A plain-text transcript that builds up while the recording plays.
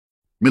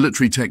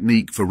Military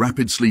technique for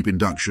rapid sleep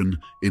induction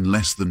in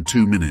less than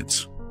 2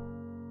 minutes.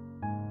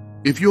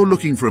 If you're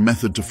looking for a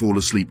method to fall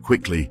asleep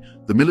quickly,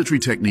 the military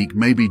technique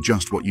may be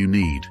just what you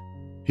need.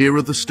 Here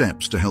are the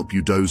steps to help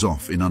you doze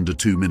off in under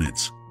 2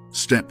 minutes.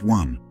 Step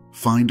 1.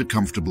 Find a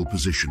comfortable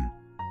position.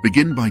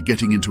 Begin by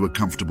getting into a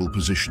comfortable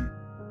position.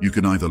 You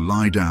can either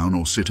lie down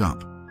or sit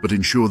up, but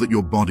ensure that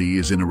your body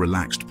is in a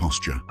relaxed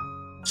posture.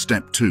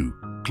 Step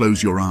 2.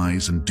 Close your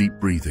eyes and deep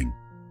breathing.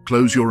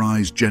 Close your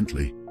eyes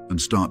gently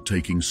and start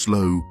taking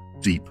slow,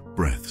 deep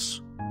breaths.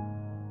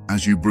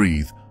 As you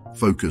breathe,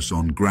 focus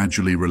on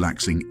gradually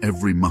relaxing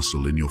every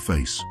muscle in your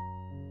face.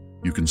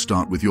 You can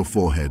start with your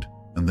forehead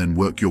and then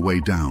work your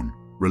way down,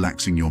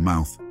 relaxing your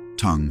mouth,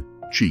 tongue,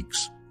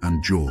 cheeks,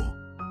 and jaw.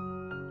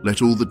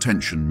 Let all the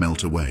tension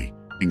melt away,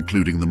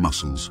 including the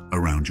muscles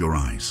around your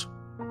eyes.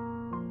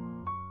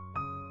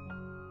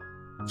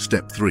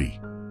 Step 3.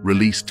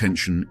 Release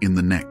tension in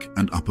the neck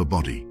and upper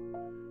body.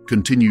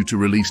 Continue to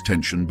release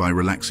tension by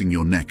relaxing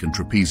your neck and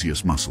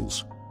trapezius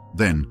muscles.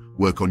 Then,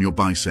 work on your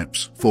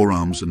biceps,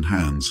 forearms, and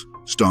hands,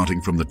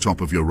 starting from the top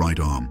of your right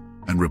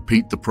arm, and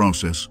repeat the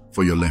process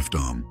for your left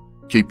arm.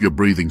 Keep your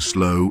breathing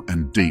slow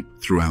and deep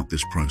throughout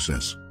this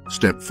process.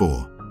 Step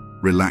 4.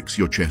 Relax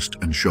your chest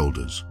and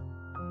shoulders.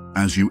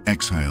 As you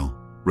exhale,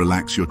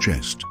 relax your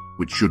chest,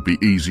 which should be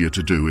easier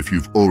to do if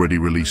you've already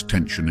released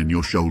tension in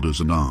your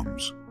shoulders and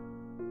arms.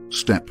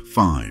 Step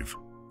 5.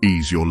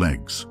 Ease your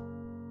legs.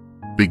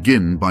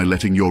 Begin by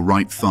letting your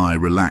right thigh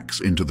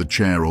relax into the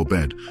chair or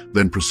bed,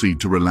 then proceed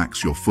to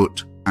relax your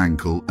foot,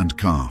 ankle, and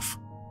calf.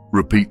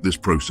 Repeat this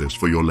process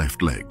for your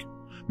left leg.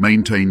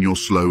 Maintain your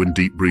slow and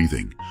deep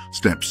breathing.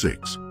 Step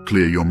 6.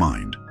 Clear your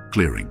mind.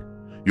 Clearing.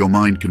 Your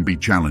mind can be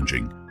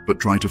challenging, but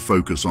try to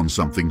focus on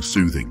something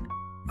soothing.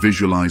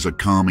 Visualize a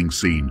calming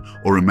scene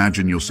or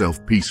imagine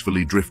yourself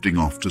peacefully drifting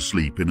off to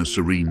sleep in a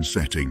serene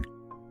setting.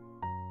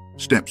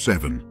 Step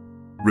 7.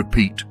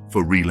 Repeat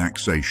for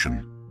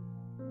relaxation.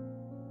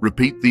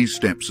 Repeat these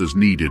steps as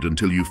needed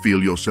until you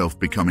feel yourself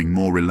becoming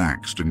more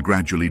relaxed and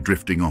gradually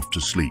drifting off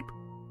to sleep.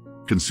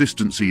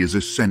 Consistency is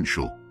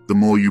essential. The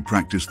more you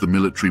practice the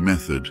military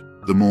method,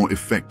 the more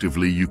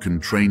effectively you can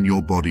train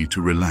your body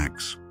to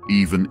relax,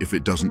 even if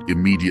it doesn't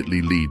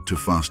immediately lead to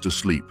faster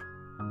sleep.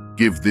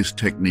 Give this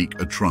technique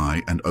a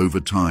try, and over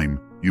time,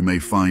 you may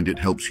find it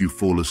helps you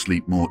fall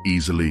asleep more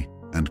easily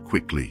and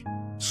quickly.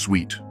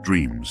 Sweet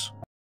dreams.